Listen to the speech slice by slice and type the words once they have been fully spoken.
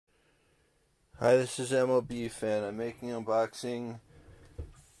Hi, this is MLB Fan. I'm making an unboxing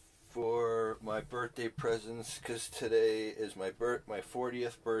for my birthday presents because today is my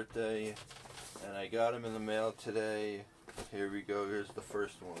 40th birthday, and I got them in the mail today. Here we go. Here's the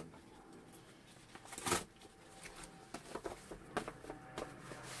first one.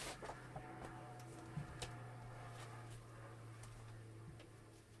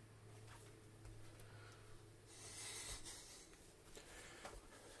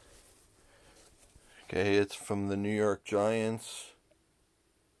 Okay, it's from the New York Giants.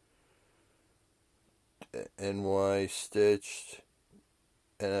 NY stitched,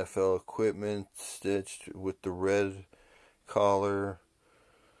 NFL equipment stitched with the red collar.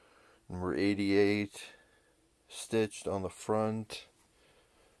 Number 88 stitched on the front.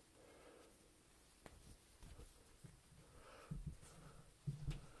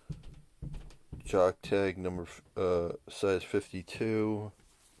 Jock tag number size 52.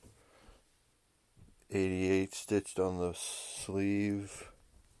 88 stitched on the sleeve.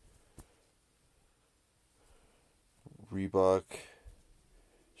 Reebok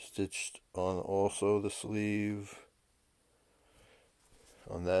stitched on also the sleeve.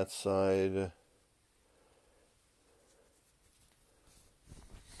 On that side.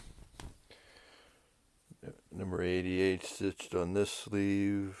 Number 88 stitched on this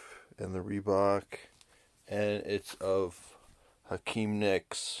sleeve and the Reebok. And it's of Hakeem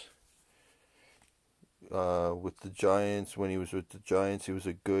Nicks. With the Giants, when he was with the Giants, he was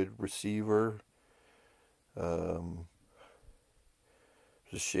a good receiver. It's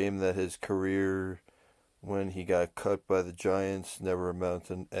a shame that his career, when he got cut by the Giants, never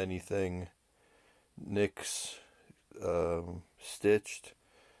amounted to anything. Nicks stitched.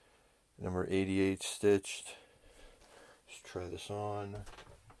 Number 88 stitched. Let's try this on.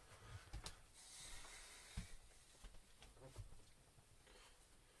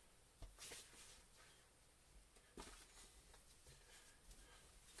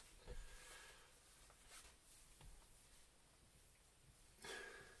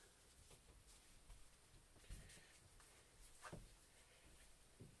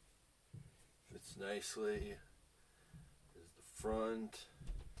 Fits nicely. There's the front,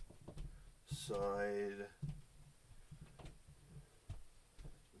 side,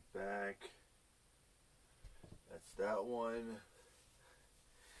 back. That's that one.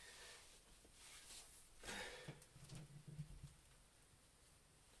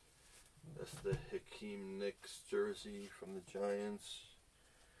 That's the Hakeem Nicks jersey from the Giants.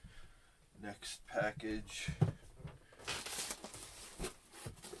 Next package.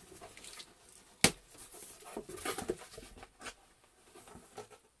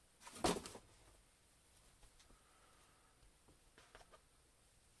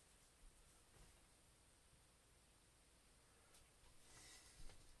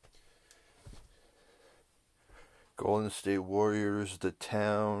 Golden State Warriors, the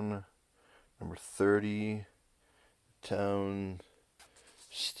town, number 30, town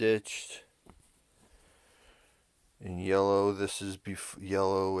stitched in yellow. This is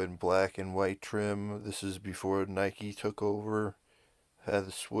yellow and black and white trim. This is before Nike took over. Had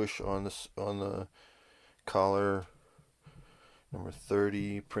the swoosh on the collar. Number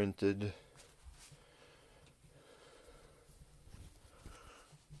 30 printed.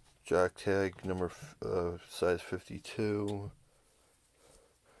 Jock tag number size 52.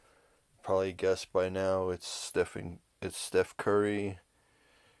 Probably guessed by now it's Steph Curry.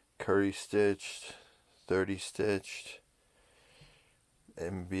 Curry stitched, 30 stitched.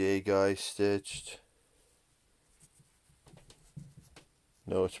 NBA guy stitched.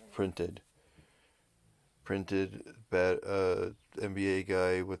 No, it's printed. Printed NBA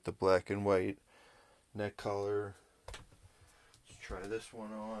guy with the black and white neck collar. Try this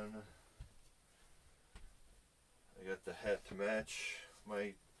one on. I got the hat to match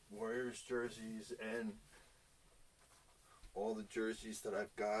my Warriors jerseys and all the jerseys that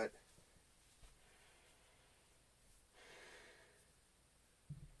I've got.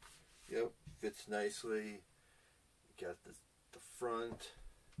 Yep, fits nicely. Got the front,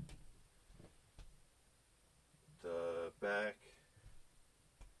 the back.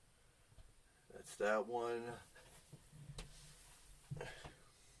 That's that one.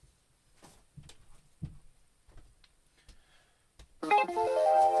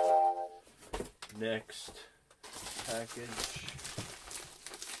 Next package.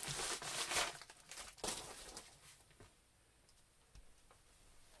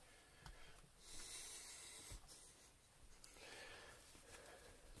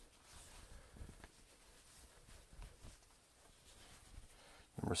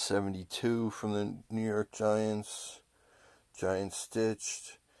 Number 72 from the New York Giants. Giants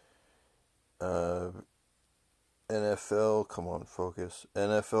stitched. Uh, NFL, come on, focus.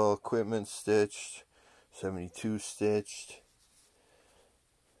 NFL equipment stitched, 72 stitched.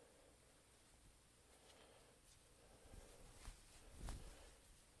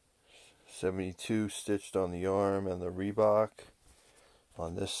 $72 stitched on the arm and the Reebok.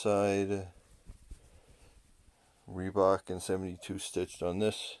 On this side, Reebok and 72 stitched on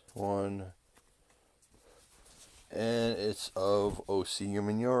this one. And it's of Osi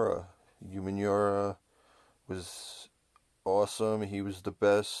Umenyiora. Umenyiora was awesome. He was the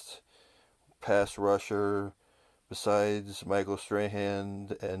best pass rusher besides Michael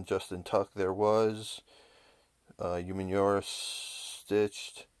Strahan and Justin Tuck there was. Umenyiora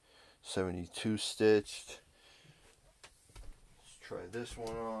stitched, 72 stitched. Let's try this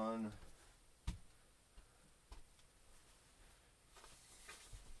one on.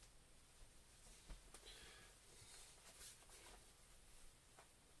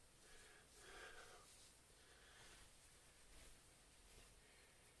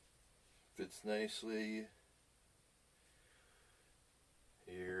 Fits nicely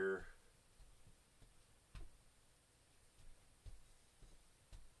here.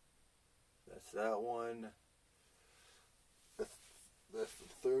 That's that one. That's the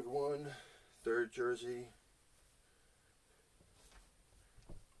third one, third jersey.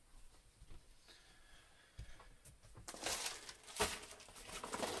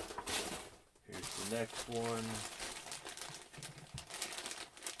 Here's the next one.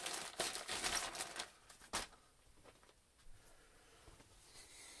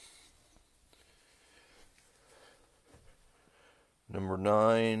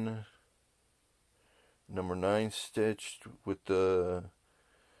 Number 9 stitched with the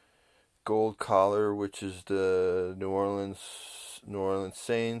gold collar, which is the New Orleans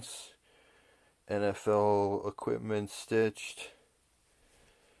Saints. NFL equipment stitched.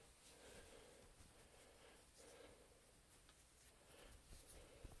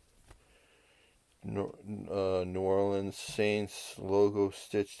 New Orleans Saints logo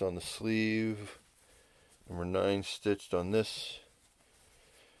stitched on the sleeve. Number 9 stitched on this.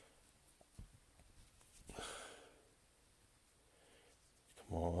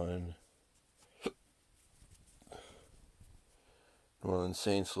 Come on. New Orleans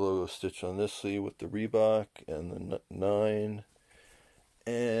Saints logo stitched on this sleeve with the Reebok and the 9.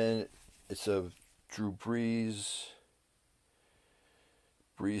 And it's a Drew Brees.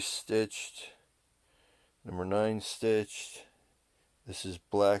 Brees stitched. Number 9 stitched. This is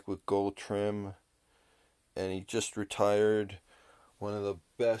black with gold trim. And he just retired. One of the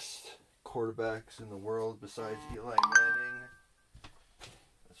best quarterbacks in the world besides Eli Manning.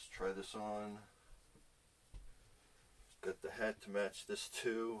 Let's try this on. Got the hat to match this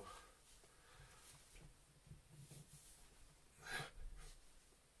too.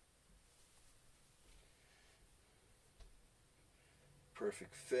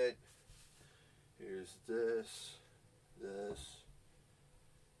 Perfect fit. Here's this. There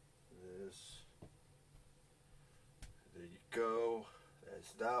you go.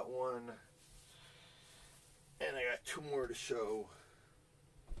 That's that one. And I got 2 more to show.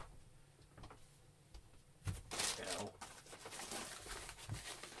 Now,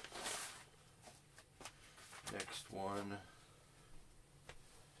 next one.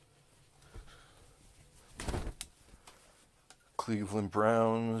 Cleveland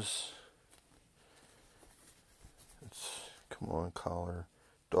Browns. Come on, collar.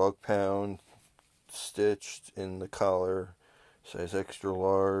 Dog pound stitched in the collar. Size extra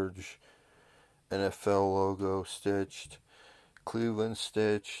large. NFL logo stitched. Cleveland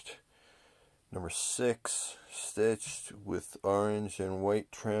stitched. Number 6 stitched with orange and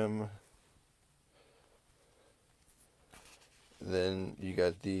white trim. Then you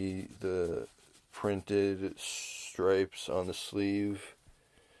got the printed stripes on the sleeve.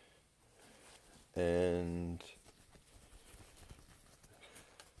 And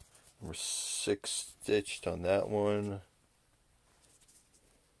number 6 stitched on that one.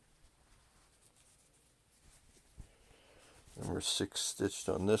 Number 6 stitched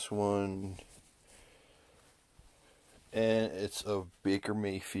on this one. And it's of Baker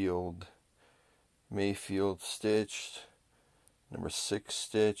Mayfield. Mayfield stitched. Number 6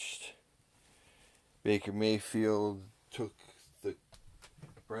 stitched. Baker Mayfield took the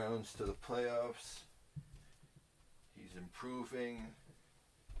Browns to the playoffs. He's improving.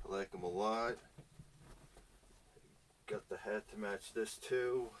 I like him a lot. Got the hat to match this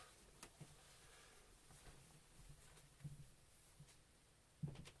too.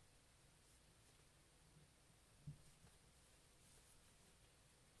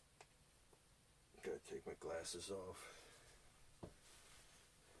 Gotta take my glasses off.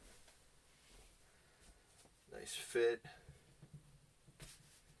 Nice fit.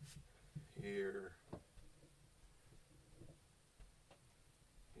 Here.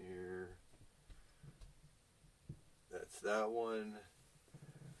 Here. That's that one.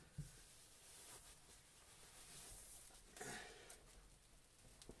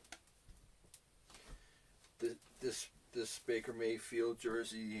 This Baker Mayfield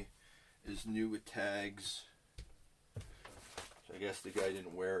jersey is new with tags. So I guess the guy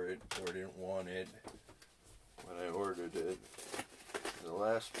didn't wear it or didn't want it when I ordered it. The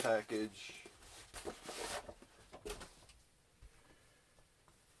last package.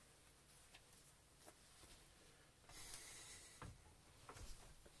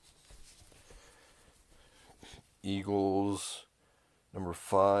 Eagles number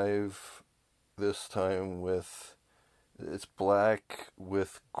 5, this time with, it's black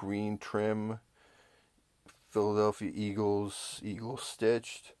with green trim. Philadelphia Eagles, Eagle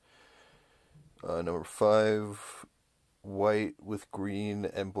stitched. Number 5, white with green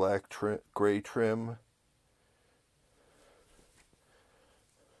and black gray trim.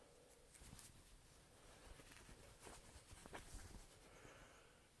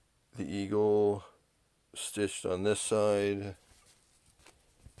 The Eagle stitched on this side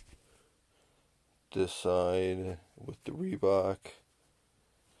with the Reebok.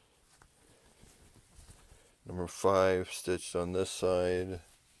 Number 5 stitched on this side,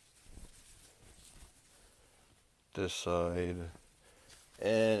 and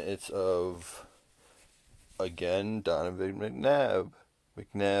it's of, again, Donovan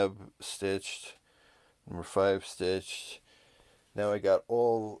McNabb stitched, number 5 stitched. Now I got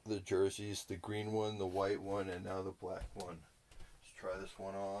all the jerseys, the green one, the white one, and now the black one. Let's try this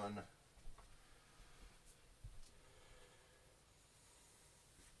one on.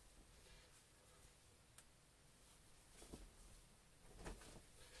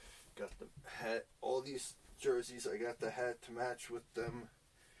 Got the hat, all these jerseys, I got the hat to match with them.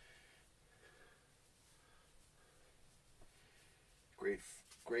 Great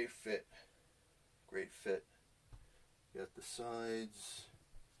fit. Great fit. Got the sides.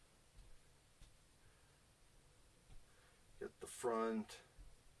 Got the front.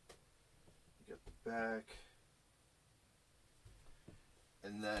 Got the back.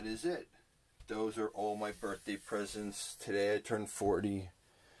 And that is it. Those are all my birthday presents. Today I turned 40.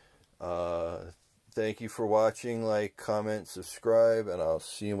 Thank you for watching. Like, comment, subscribe, and I'll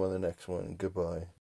see you on the next one. Goodbye.